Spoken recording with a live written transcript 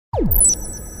It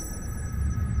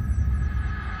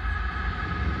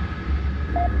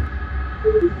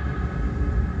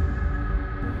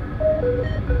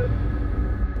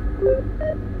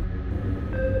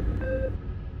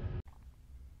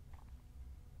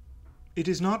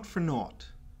is not for naught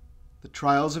that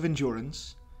trials of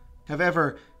endurance have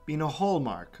ever been a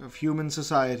hallmark of human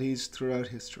societies throughout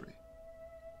history.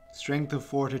 Strength of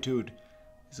fortitude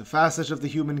is a facet of the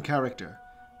human character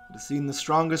that has seen the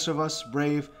strongest of us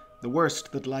brave the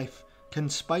worst that life can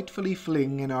spitefully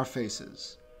fling in our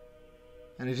faces.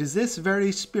 And it is this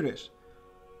very spirit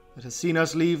that has seen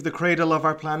us leave the cradle of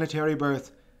our planetary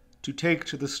birth to take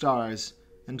to the stars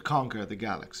and conquer the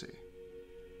galaxy.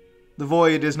 The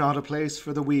void is not a place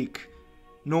for the weak,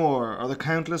 nor are the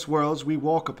countless worlds we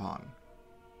walk upon.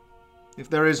 If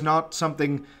there is not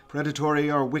something predatory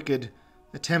or wicked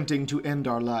attempting to end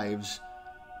our lives,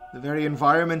 the very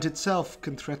environment itself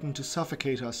can threaten to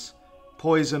suffocate us,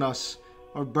 poison us,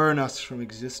 or burn us from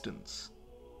existence.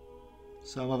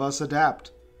 Some of us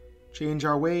adapt, change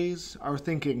our ways, our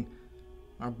thinking,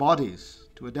 our bodies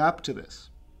to adapt to this.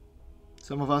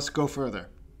 Some of us go further.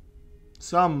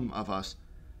 Some of us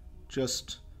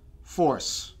just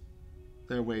force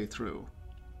their way through,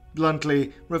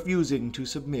 bluntly refusing to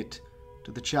submit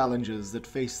to the challenges that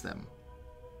face them,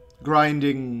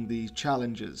 grinding the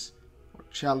challenges or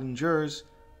challengers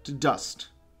to dust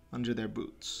under their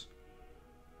boots.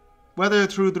 Whether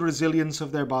through the resilience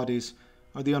of their bodies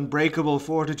or the unbreakable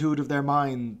fortitude of their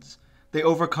minds, they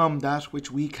overcome that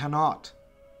which we cannot.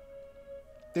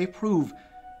 They prove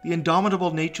the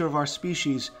indomitable nature of our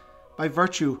species by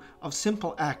virtue of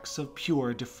simple acts of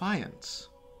pure defiance.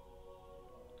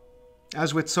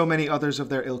 As with so many others of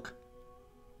their ilk,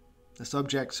 the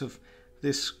subjects of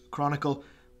this chronicle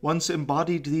once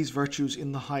embodied these virtues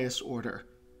in the highest order,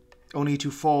 only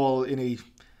to fall in a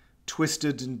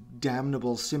twisted and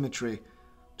damnable symmetry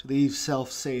to these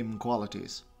self-same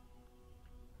qualities.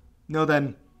 Know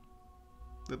then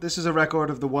that this is a record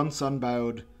of the once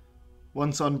unbowed,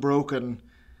 once unbroken,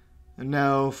 and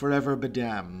now forever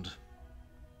bedamned.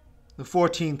 The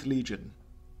 14th Legion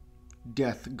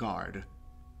Death Guard.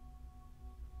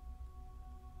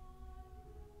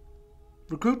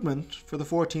 Recruitment for the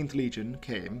 14th Legion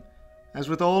came, as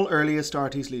with all early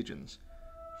Astartes legions,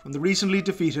 from the recently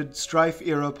defeated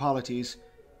strife-era polities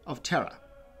of Terra.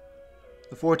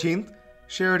 The 14th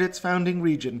shared its founding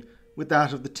region with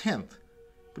that of the 10th,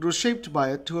 but was shaped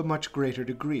by it to a much greater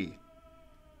degree.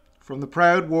 From the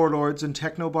proud warlords and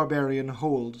techno-barbarian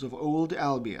holds of old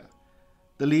Albia,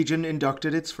 the Legion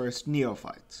inducted its first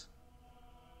neophytes.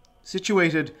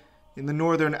 Situated in the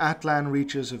northern Atlan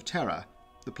reaches of Terra,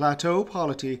 the plateau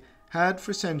polity had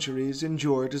for centuries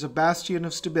endured as a bastion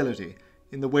of stability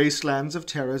in the wastelands of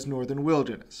Terra's northern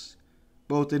wilderness,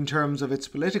 both in terms of its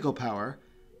political power,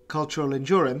 cultural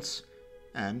endurance,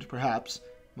 and, perhaps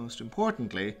most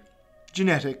importantly,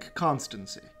 genetic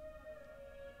constancy.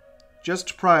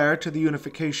 Just prior to the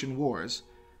Unification Wars,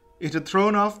 it had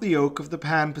thrown off the yoke of the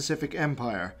Pan-Pacific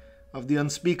Empire of the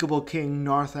unspeakable King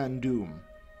Narthan Doom,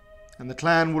 and the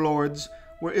clan lords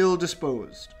were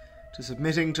ill-disposed to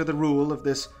submitting to the rule of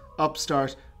this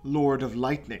upstart Lord of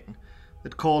Lightning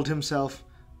that called himself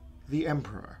the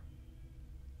Emperor.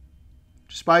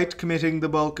 Despite committing the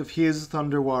bulk of his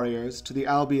Thunder Warriors to the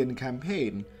Albion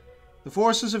campaign, the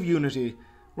forces of Unity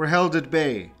were held at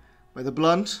bay by the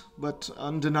blunt but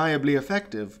undeniably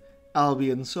effective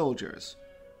Albion soldiers,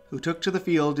 who took to the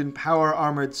field in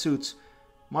power-armored suits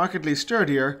markedly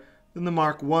sturdier than the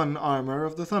Mark I armor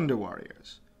of the Thunder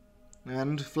Warriors,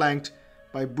 and flanked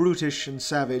by brutish and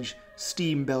savage,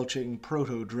 steam-belching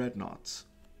proto-dreadnoughts.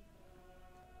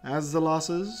 As the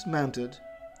losses mounted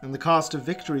and the cost of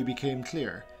victory became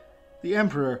clear, the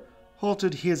Emperor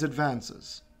halted his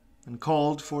advances and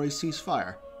called for a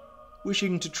ceasefire,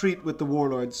 wishing to treat with the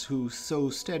warlords who so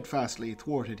steadfastly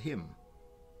thwarted him.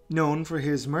 Known for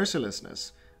his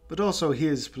mercilessness, but also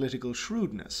his political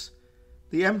shrewdness,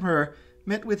 the Emperor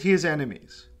met with his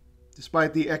enemies,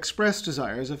 despite the express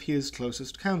desires of his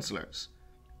closest counselors,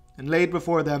 and laid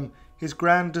before them his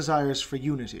grand desires for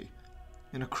unity,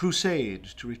 in a crusade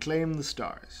to reclaim the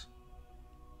stars.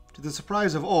 To the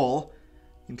surprise of all,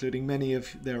 including many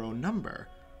of their own number,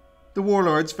 the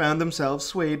warlords found themselves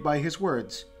swayed by his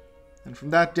words, and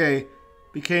from that day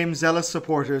became zealous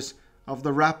supporters of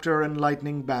the raptor and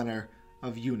lightning banner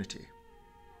of unity.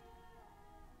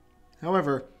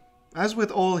 However, as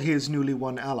with all his newly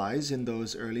won allies in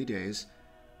those early days,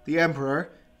 the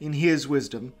Emperor, in his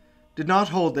wisdom, did not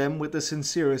hold them with the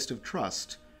sincerest of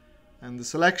trust, and the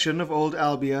selection of Old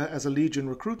Albia as a Legion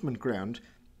recruitment ground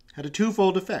had a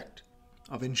twofold effect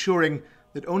of ensuring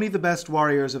that only the best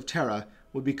warriors of Terra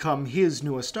would become his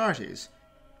new Astartes,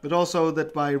 but also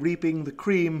that by reaping the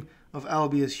cream of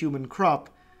Albia's human crop,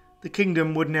 the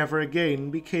kingdom would never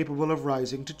again be capable of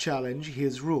rising to challenge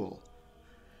his rule.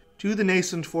 To the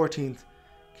nascent 14th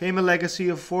came a legacy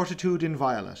of fortitude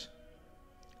inviolate,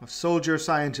 of soldier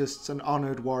scientists and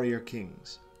honored warrior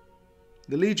kings.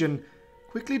 The Legion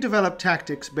quickly developed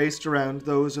tactics based around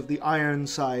those of the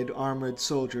Ironside armored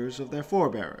soldiers of their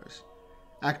forebearers,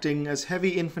 acting as heavy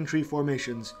infantry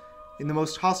formations in the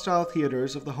most hostile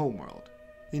theaters of the homeworld.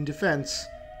 In defense,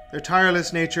 their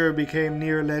tireless nature became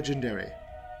near legendary,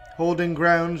 holding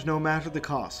ground no matter the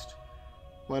cost,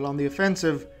 while on the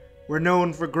offensive were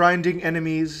known for grinding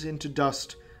enemies into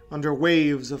dust under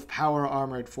waves of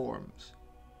power-armored forms.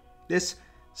 This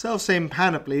selfsame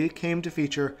panoply came to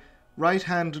feature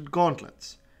right-handed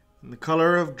gauntlets in the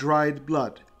color of dried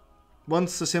blood,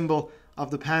 once a symbol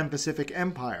of the Pan-Pacific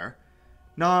Empire,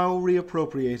 now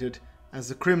reappropriated as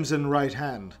the crimson right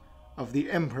hand of the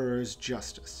Emperor's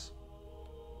justice.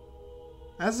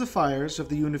 As the fires of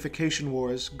the Unification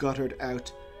Wars guttered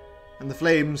out, and the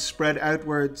flames spread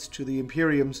outwards to the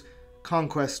Imperium's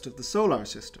conquest of the solar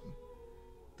system,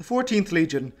 the 14th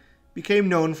Legion became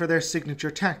known for their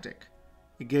signature tactic,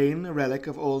 again a relic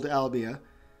of old Albia,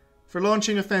 for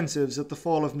launching offensives at the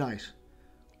fall of night,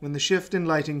 when the shift in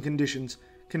lighting conditions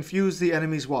confused the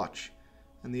enemy's watch,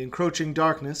 and the encroaching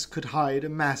darkness could hide a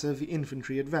massive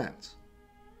infantry advance.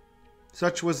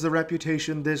 Such was the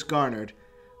reputation this garnered,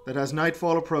 that as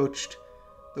nightfall approached,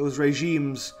 those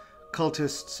regimes,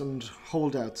 cultists, and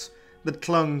holdouts that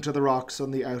clung to the rocks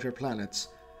on the outer planets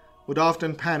would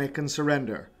often panic and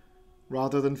surrender,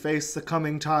 rather than face the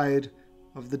coming tide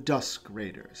of the Dusk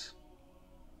Raiders.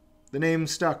 The name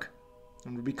stuck,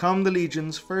 and would become the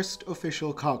Legion's first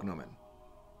official cognomen.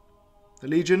 The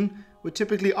Legion would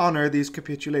typically honor these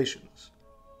capitulations,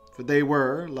 for they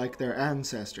were, like their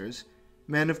ancestors,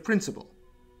 men of principle,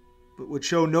 but would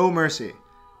show no mercy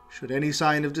should any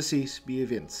sign of deceit be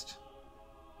evinced.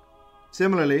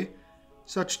 Similarly,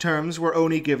 such terms were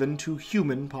only given to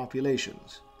human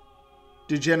populations.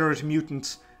 Degenerate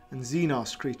mutants and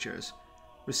xenos creatures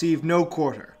received no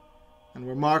quarter, and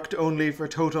were marked only for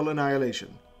total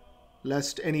annihilation,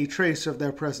 lest any trace of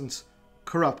their presence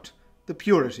corrupt the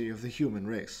purity of the human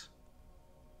race.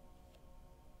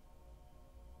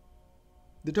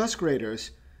 The Dusk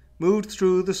Raiders moved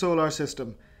through the solar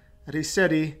system at a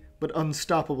steady but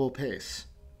unstoppable pace.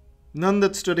 None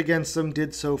that stood against them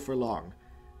did so for long,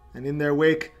 and in their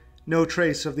wake no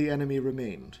trace of the enemy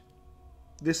remained.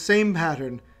 This same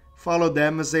pattern followed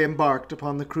them as they embarked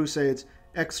upon the Crusades'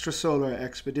 extrasolar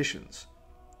expeditions,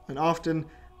 and often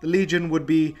the Legion would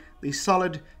be the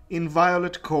solid,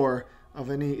 inviolate core of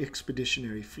any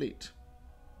expeditionary fleet.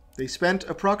 They spent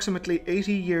approximately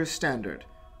 80 years standard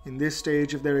in this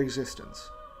stage of their existence,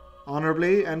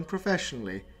 honorably and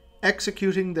professionally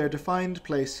executing their defined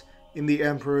place in the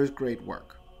Emperor's great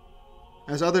work.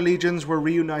 As other legions were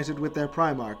reunited with their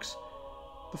Primarchs,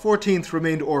 the 14th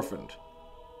remained orphaned,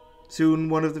 soon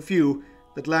one of the few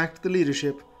that lacked the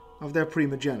leadership of their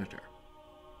primogenitor.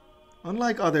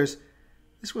 Unlike others,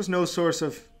 this was no source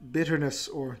of bitterness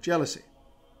or jealousy,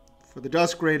 for the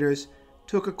Dusk Raiders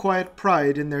took a quiet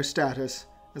pride in their status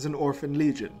as an orphan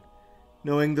legion,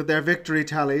 knowing that their victory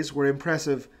tallies were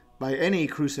impressive by any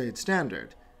crusade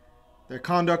standard, their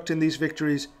conduct in these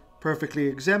victories perfectly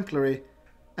exemplary,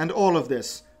 and all of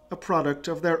this a product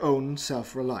of their own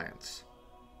self-reliance.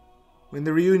 When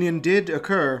the reunion did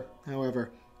occur,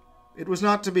 however, it was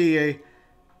not to be a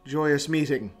joyous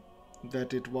meeting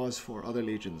that it was for other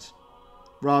legions.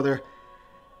 Rather,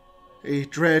 a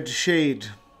dread shade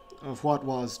of what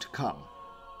was to come.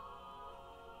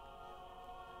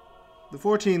 The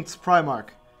 14th Primarch,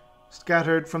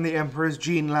 scattered from the Emperor's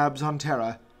gene labs on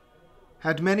Terra,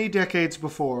 had many decades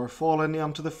before fallen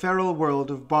onto the feral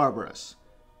world of Barbarous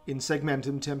in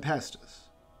Segmentum Tempestus.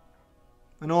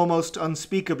 An almost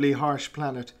unspeakably harsh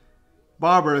planet,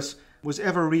 Barbarous was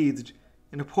ever wreathed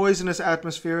in a poisonous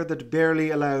atmosphere that barely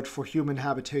allowed for human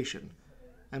habitation,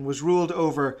 and was ruled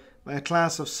over by a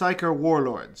class of psyker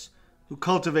warlords who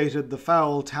cultivated the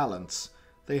foul talents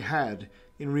they had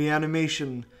in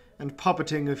reanimation and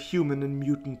puppeting of human and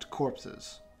mutant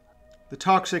corpses. The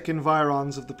toxic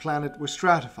environs of the planet were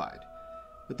stratified,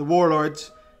 with the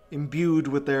warlords, imbued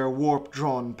with their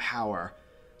warp-drawn power,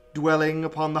 dwelling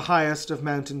upon the highest of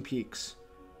mountain peaks,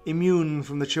 immune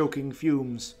from the choking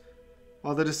fumes,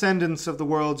 while the descendants of the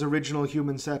world's original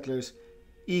human settlers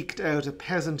eked out a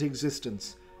peasant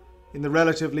existence in the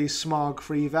relatively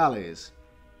smog-free valleys,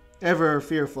 ever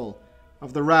fearful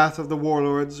of the wrath of the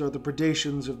warlords or the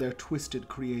predations of their twisted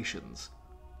creations.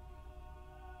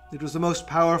 It was the most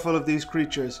powerful of these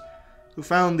creatures who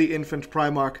found the infant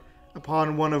Primarch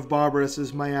upon one of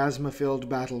Barbaros's miasma-filled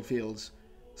battlefields,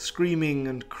 screaming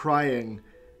and crying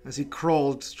as he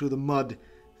crawled through the mud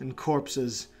and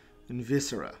corpses and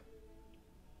viscera.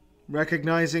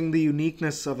 Recognizing the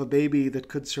uniqueness of a baby that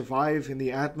could survive in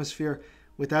the atmosphere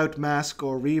without mask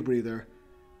or rebreather,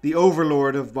 the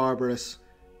overlord of Barbaros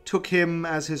took him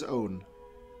as his own,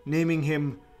 naming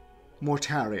him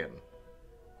Mortarion,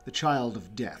 the child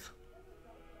of death.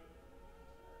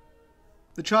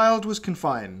 The child was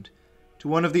confined to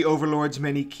one of the overlord's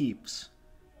many keeps,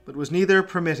 but was neither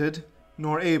permitted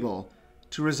nor able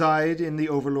to reside in the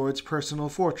overlord's personal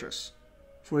fortress,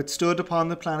 for it stood upon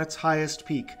the planet's highest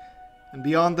peak and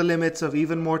beyond the limits of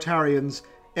even Mortarion's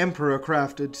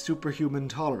emperor-crafted superhuman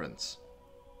tolerance.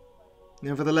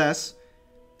 Nevertheless,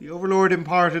 the overlord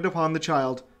imparted upon the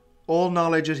child all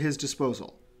knowledge at his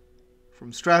disposal,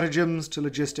 from stratagems to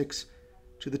logistics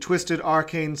to the twisted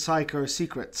arcane psyker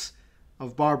secrets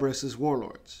of Barbaros's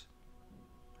warlords.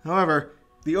 However,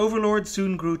 the overlord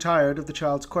soon grew tired of the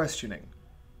child's questioning,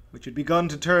 which had begun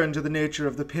to turn to the nature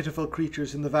of the pitiful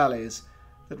creatures in the valleys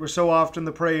that were so often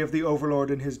the prey of the overlord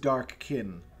and his dark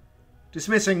kin,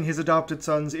 dismissing his adopted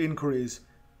son's inquiries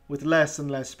with less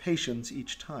and less patience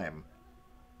each time.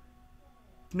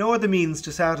 With no other means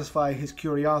to satisfy his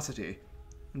curiosity,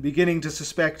 and beginning to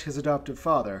suspect his adoptive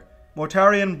father,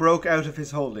 Mortarion broke out of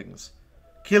his holdings,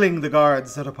 killing the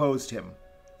guards that opposed him,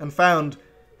 and found,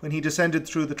 when he descended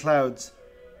through the clouds,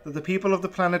 that the people of the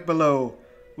planet below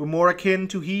were more akin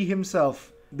to he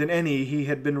himself than any he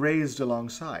had been raised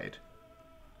alongside.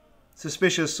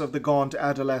 Suspicious of the gaunt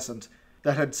adolescent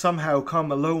that had somehow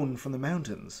come alone from the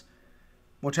mountains,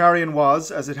 Mortarion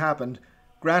was, as it happened,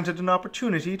 granted an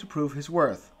opportunity to prove his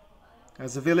worth,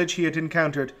 as the village he had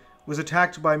encountered was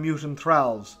attacked by mutant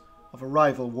thralls of a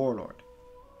rival warlord.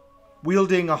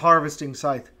 Wielding a harvesting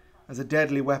scythe as a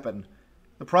deadly weapon,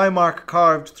 the Primarch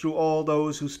carved through all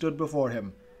those who stood before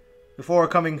him, before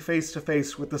coming face to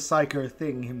face with the psyker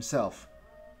thing himself.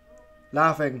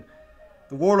 Laughing,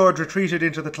 the warlord retreated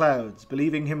into the clouds,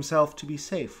 believing himself to be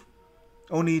safe,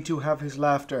 only to have his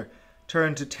laughter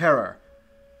turn to terror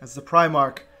as the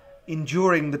Primarch,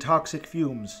 enduring the toxic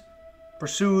fumes,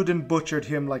 pursued and butchered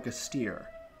him like a steer.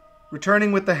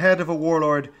 Returning with the head of a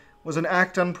warlord was an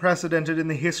act unprecedented in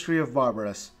the history of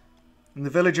Barbaros, and the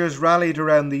villagers rallied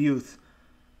around the youth,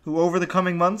 who over the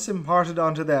coming months imparted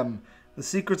unto them the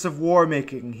secrets of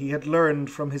war-making he had learned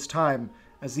from his time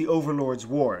as the Overlord's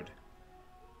ward.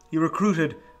 He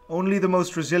recruited only the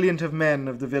most resilient of men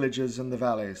of the villages and the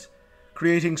valleys,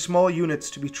 creating small units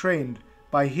to be trained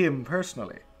by him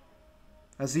personally.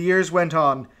 As the years went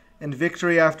on, and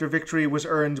victory after victory was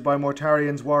earned by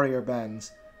Mortarion's warrior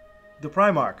bands, the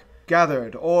Primarch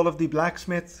gathered all of the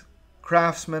blacksmiths,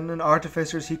 craftsmen, and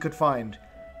artificers he could find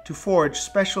to forge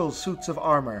special suits of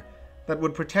armor that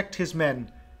would protect his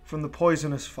men from the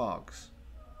poisonous fogs.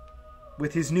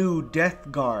 With his new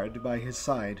Death Guard by his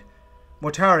side,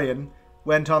 Mortarion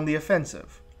went on the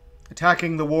offensive,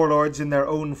 attacking the warlords in their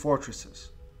own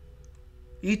fortresses.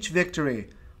 Each victory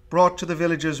brought to the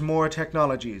villages more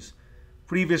technologies,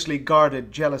 previously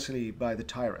guarded jealously by the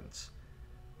tyrants,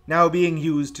 now being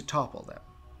used to topple them.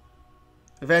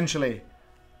 Eventually,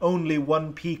 only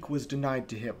one peak was denied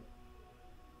to him,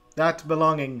 that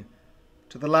belonging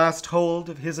to the last hold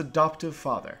of his adoptive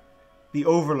father, the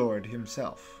Overlord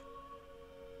himself.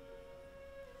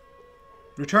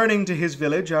 Returning to his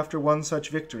village after one such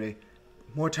victory,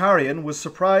 Mortarion was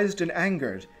surprised and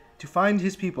angered to find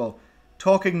his people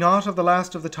talking not of the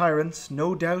last of the tyrants,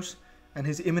 no doubt, and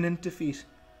his imminent defeat,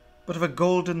 but of a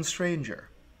golden stranger.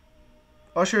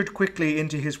 Ushered quickly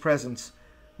into his presence,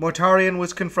 Mortarion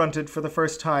was confronted for the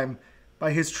first time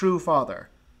by his true father,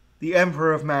 the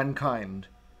Emperor of Mankind,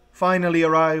 finally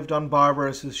arrived on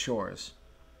Barbaros's shores.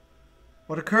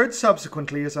 What occurred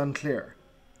subsequently is unclear,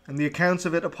 and the accounts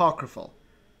of it apocryphal,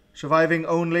 surviving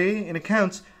only in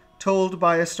accounts told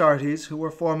by Astartes who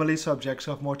were formerly subjects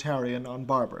of Mortarion on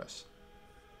Barbaros.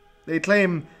 They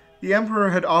claim the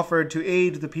Emperor had offered to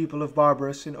aid the people of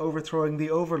Barbaros in overthrowing the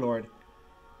Overlord,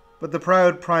 but the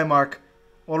proud Primarch,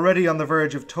 already on the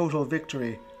verge of total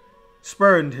victory,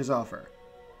 spurned his offer,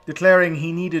 declaring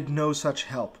he needed no such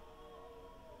help.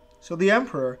 So the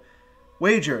Emperor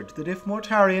wagered that if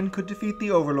Mortarion could defeat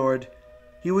the Overlord,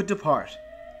 he would depart,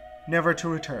 never to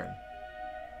return.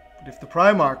 But if the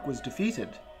Primarch was defeated,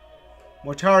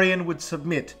 Mortarion would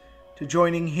submit to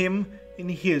joining him in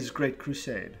his great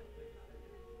crusade.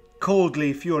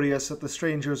 Coldly furious at the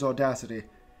stranger's audacity,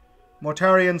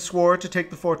 Mortarion swore to take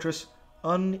the fortress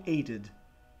unaided.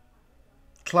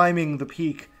 Climbing the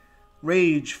peak,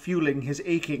 rage fueling his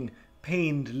aching,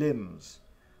 pained limbs,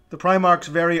 the Primarch's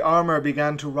very armor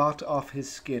began to rot off his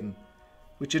skin,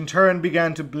 which in turn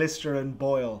began to blister and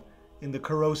boil in the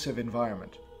corrosive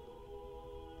environment.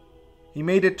 He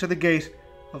made it to the gate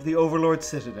of the Overlord's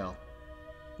citadel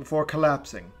before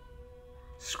collapsing,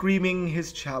 screaming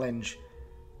his challenge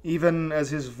even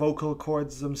as his vocal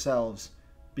cords themselves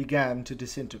began to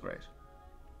disintegrate.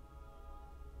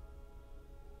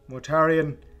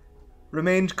 Mortarion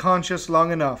remained conscious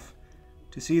long enough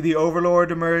to see the Overlord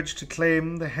emerge to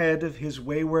claim the head of his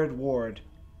wayward ward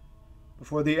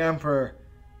before the Emperor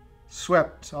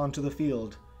swept onto the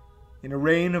field in a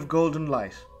rain of golden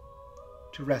light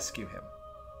to rescue him.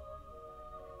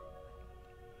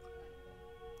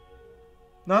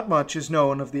 Not much is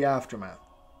known of the aftermath.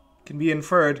 It can be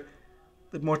inferred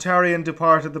that Mortarion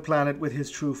departed the planet with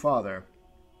his true father,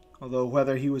 although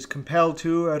whether he was compelled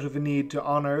to out of a need to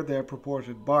honor their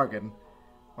purported bargain,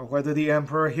 or whether the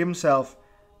Emperor himself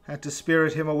had to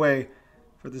spirit him away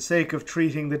for the sake of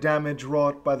treating the damage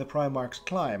wrought by the Primarch's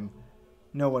climb,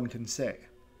 no one can say.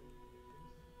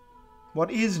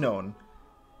 What is known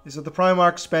is that the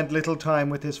Primarch spent little time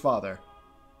with his father,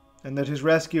 and that his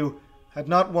rescue had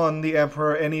not won the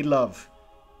Emperor any love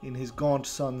in his gaunt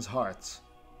sons' hearts,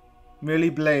 merely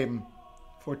blame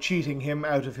for cheating him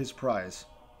out of his prize.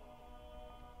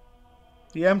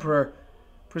 The Emperor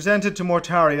presented to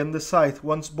Mortarion the scythe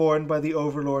once borne by the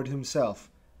Overlord himself,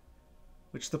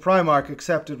 which the Primarch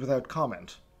accepted without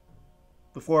comment,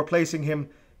 before placing him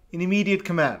in immediate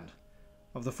command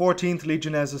of the 14th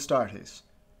Legion Astartes,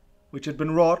 which had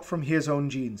been wrought from his own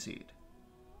gene seed.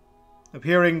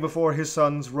 Appearing before his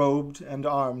sons robed and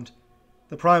armed,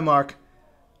 the Primarch,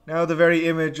 now the very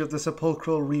image of the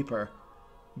sepulchral Reaper,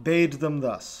 bade them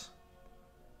thus: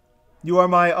 "You are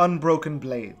my unbroken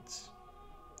blades.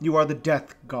 You are the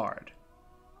Death Guard.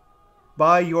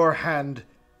 By your hand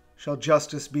shall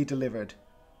justice be delivered,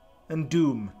 and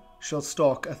doom shall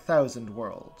stalk 1,000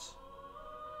 worlds."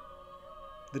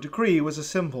 The decree was a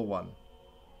simple one,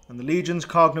 and the Legion's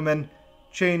cognomen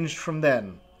changed from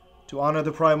then to honor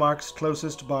the Primarch's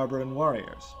closest barbarian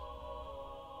warriors.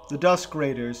 The Dusk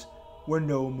Raiders were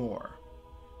no more,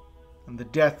 and the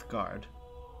Death Guard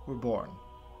were born.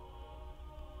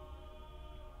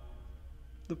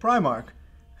 The Primarch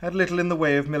had little in the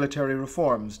way of military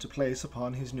reforms to place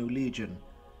upon his new legion,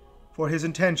 for his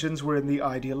intentions were in the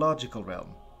ideological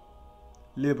realm: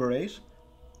 liberate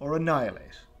or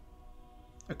annihilate.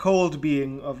 A cold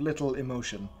being of little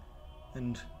emotion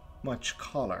and much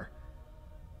choler,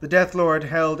 the Death Lord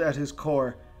held at his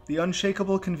core the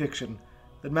unshakable conviction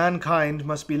that mankind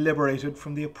must be liberated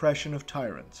from the oppression of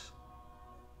tyrants.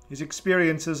 His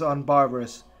experiences on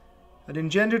Barbarous had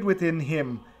engendered within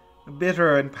him a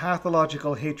bitter and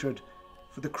pathological hatred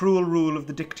for the cruel rule of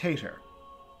the dictator,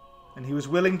 and he was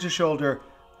willing to shoulder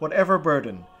whatever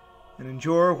burden and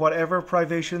endure whatever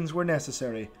privations were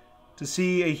necessary to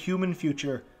see a human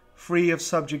future free of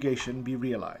subjugation be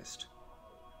realized.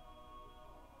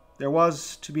 There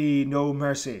was to be no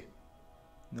mercy,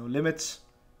 no limits,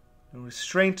 no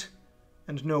restraint,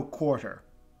 and no quarter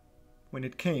when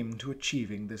it came to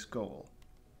achieving this goal.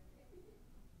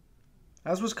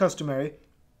 As was customary,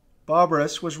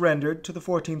 Barbarous was rendered to the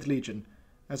 14th Legion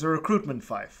as a recruitment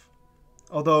fief,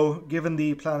 although, given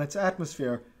the planet's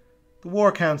atmosphere, the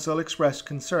War Council expressed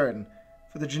concern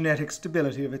for the genetic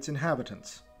stability of its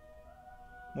inhabitants.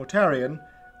 Mortarion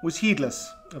was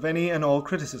heedless of any and all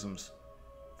criticisms,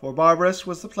 for Barbarous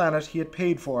was the planet he had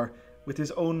paid for with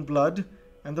his own blood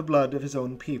and the blood of his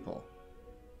own people.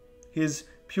 His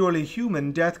purely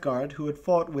human Death Guard who had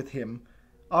fought with him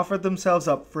offered themselves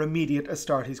up for immediate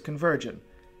Astartes conversion,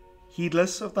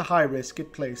 heedless of the high risk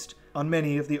it placed on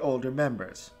many of the older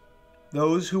members.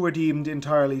 Those who were deemed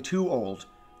entirely too old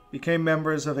became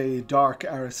members of a dark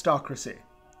aristocracy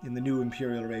in the new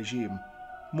imperial regime,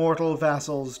 mortal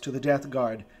vassals to the Death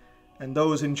Guard, and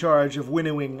those in charge of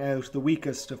winnowing out the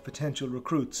weakest of potential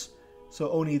recruits,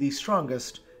 so only the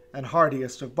strongest and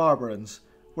hardiest of Barbarans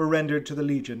were rendered to the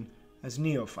Legion as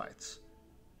neophytes.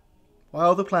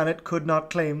 While the planet could not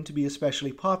claim to be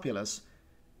especially populous,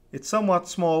 its somewhat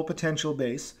small potential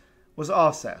base was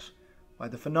offset by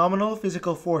the phenomenal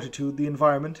physical fortitude the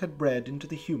environment had bred into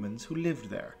the humans who lived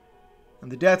there,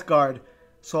 and the Death Guard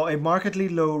saw a markedly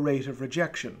low rate of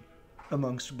rejection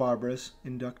amongst Barbarous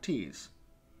inductees.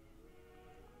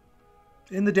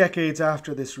 In the decades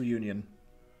after this reunion,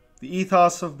 the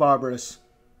ethos of Barbarous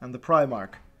and the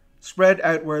Primarch spread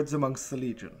outwards amongst the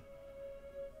Legion.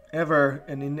 Ever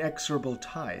an inexorable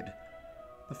tide,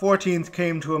 the 14th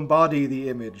came to embody the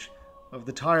image of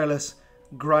the tireless,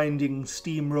 grinding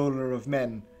steamroller of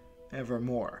men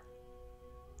evermore.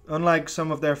 Unlike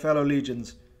some of their fellow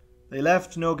legions, they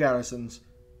left no garrisons,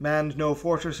 manned no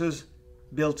fortresses,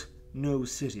 built no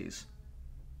cities.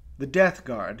 The Death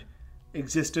Guard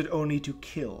existed only to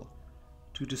kill,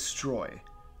 to destroy,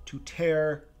 to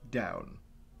tear down.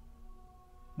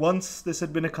 Once this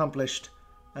had been accomplished,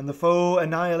 and the foe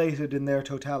annihilated in their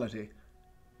totality,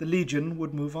 the Legion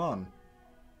would move on.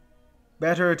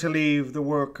 Better to leave the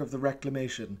work of the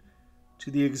reclamation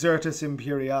to the Exertus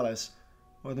Imperialis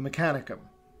or the Mechanicum,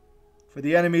 for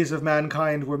the enemies of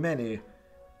mankind were many,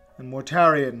 and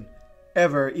Mortarion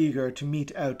ever eager to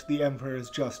mete out the Emperor's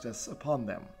justice upon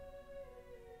them.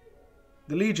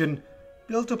 The Legion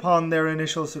built upon their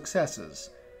initial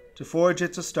successes to forge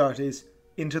its Astartes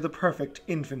into the perfect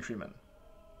infantryman.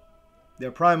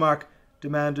 Their Primarch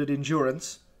demanded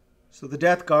endurance, so the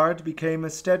Death Guard became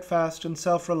as steadfast and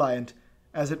self-reliant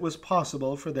as it was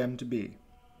possible for them to be.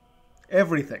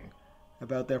 Everything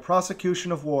about their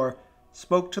prosecution of war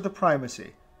spoke to the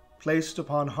primacy placed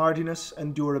upon hardiness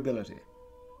and durability.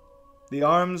 The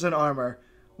arms and armor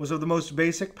was of the most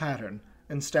basic pattern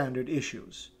and standard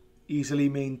issues, easily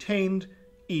maintained,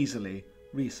 easily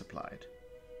resupplied.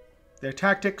 Their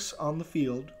tactics on the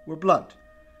field were blunt,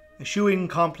 eschewing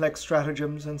complex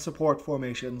stratagems and support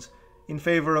formations in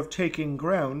favor of taking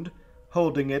ground,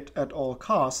 holding it at all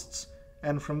costs,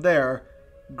 and from there,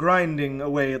 grinding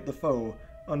away at the foe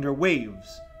under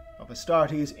waves of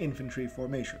Astartes infantry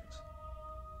formations.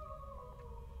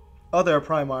 Other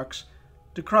Primarchs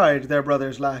decried their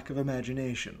brother's lack of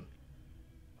imagination,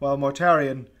 while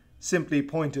Mortarion simply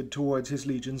pointed towards his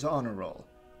legion's honor roll,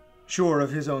 sure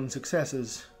of his own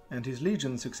successes and his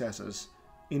legion's successes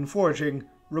in forging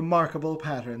remarkable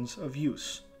patterns of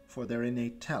use for their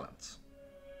innate talents.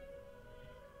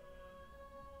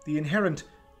 The inherent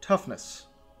toughness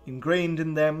ingrained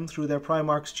in them through their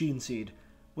Primarch's gene seed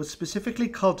was specifically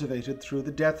cultivated through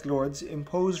the Death Lord's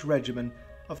imposed regimen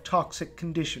of toxic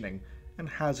conditioning and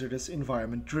hazardous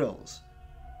environment drills.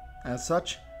 As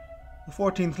such, the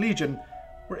 14th Legion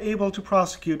were able to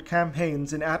prosecute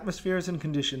campaigns in atmospheres and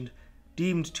conditions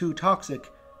deemed too toxic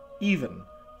even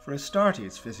for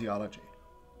Astartes physiology,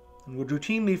 and would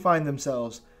routinely find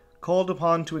themselves called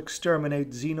upon to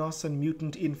exterminate Xenos and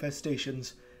mutant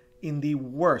infestations in the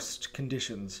worst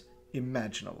conditions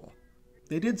imaginable.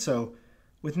 They did so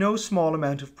with no small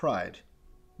amount of pride,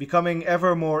 becoming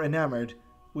ever more enamored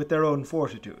with their own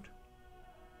fortitude.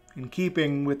 In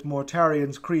keeping with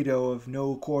Mortarion's credo of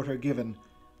no quarter given,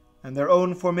 and their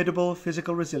own formidable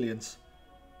physical resilience,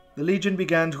 the Legion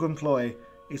began to employ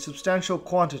a substantial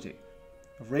quantity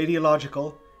of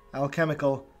radiological,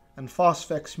 alchemical, and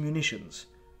phosphex munitions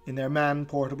in their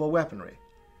man-portable weaponry,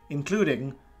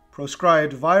 including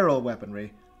proscribed viral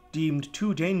weaponry deemed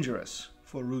too dangerous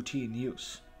for routine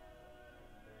use.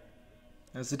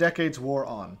 As the decades wore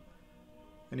on,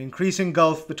 an increasing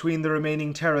gulf between the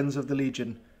remaining Terrans of the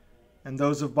Legion and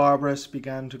those of Barbarus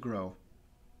began to grow.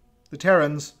 The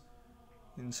Terrans,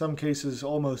 in some cases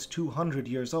almost 200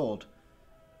 years old,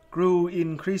 grew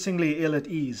increasingly ill at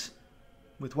ease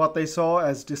with what they saw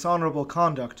as dishonorable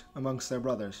conduct amongst their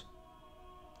brothers.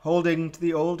 Holding to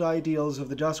the old ideals of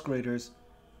the Dusk Raiders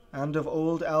and of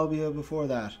old Albia before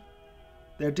that,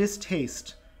 their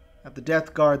distaste at the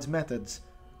Death Guard's methods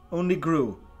only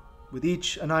grew with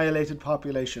each annihilated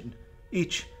population,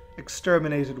 each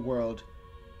exterminated world,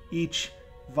 each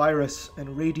virus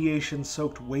and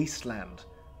radiation-soaked wasteland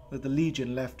that the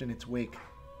Legion left in its wake.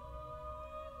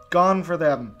 Gone for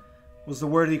them was the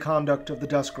worthy conduct of the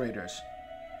Dusk Raiders,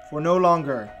 for no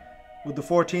longer would the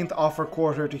 14th offer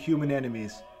quarter to human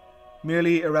enemies,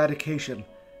 merely eradication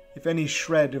if any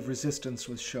shred of resistance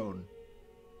was shown.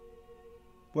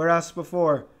 Whereas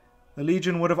before, the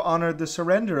Legion would have honored the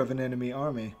surrender of an enemy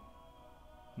army.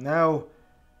 Now,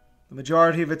 the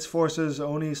majority of its forces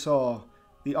only saw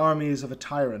the armies of a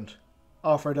tyrant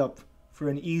offered up for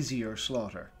an easier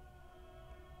slaughter.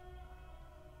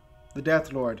 The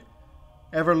Death Lord,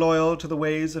 ever loyal to the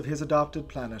ways of his adopted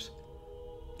planet,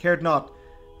 cared not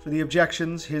for the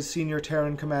objections his senior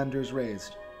Terran commanders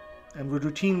raised, and would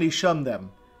routinely shun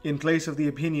them in place of the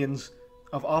opinions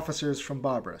of officers from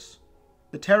Barbarus.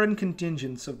 The Terran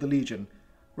contingents of the Legion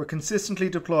were consistently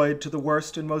deployed to the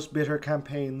worst and most bitter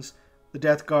campaigns the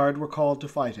Death Guard were called to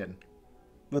fight in,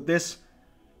 but this,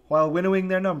 while winnowing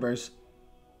their numbers,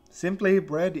 simply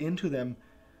bred into them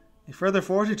a further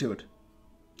fortitude,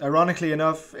 ironically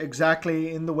enough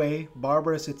exactly in the way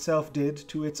Barbarus itself did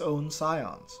to its own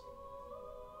scions.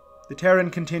 The Terran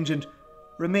contingent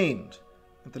remained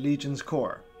at the Legion's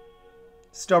core,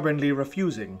 stubbornly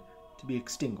refusing to be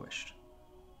extinguished.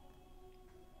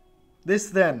 This,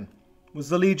 then, was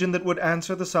the Legion that would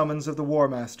answer the summons of the War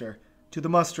Master to the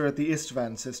muster at the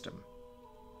XIV system.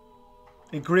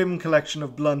 A grim collection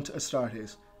of blunt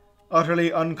Astartes,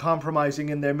 utterly uncompromising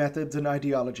in their methods and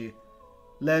ideology,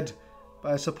 led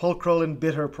by a sepulchral and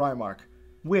bitter Primarch,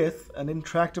 with an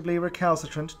intractably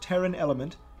recalcitrant Terran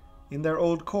element in their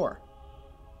old core.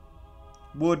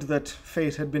 Would that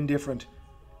fate had been different,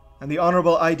 and the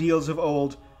honorable ideals of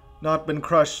old not been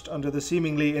crushed under the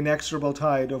seemingly inexorable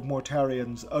tide of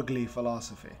Mortarion's ugly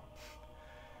philosophy.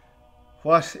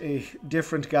 What a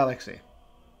different galaxy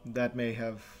that may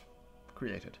have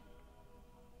created.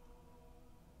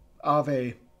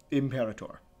 Ave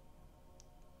Imperator.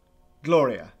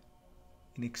 Gloria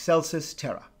in excelsis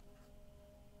terra.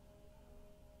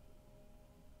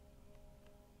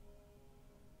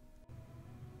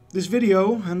 This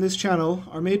video and this channel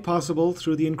are made possible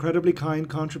through the incredibly kind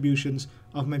contributions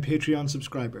of my Patreon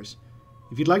subscribers.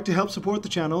 If you'd like to help support the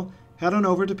channel, head on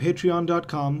over to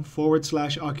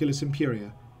patreon.com/Oculus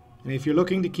Imperia. And if you're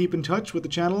looking to keep in touch with the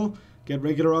channel, get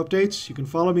regular updates, you can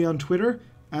follow me on Twitter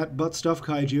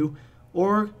 @ButtStuffKaiju,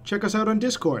 or check us out on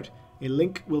Discord. A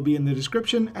link will be in the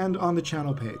description and on the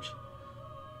channel page.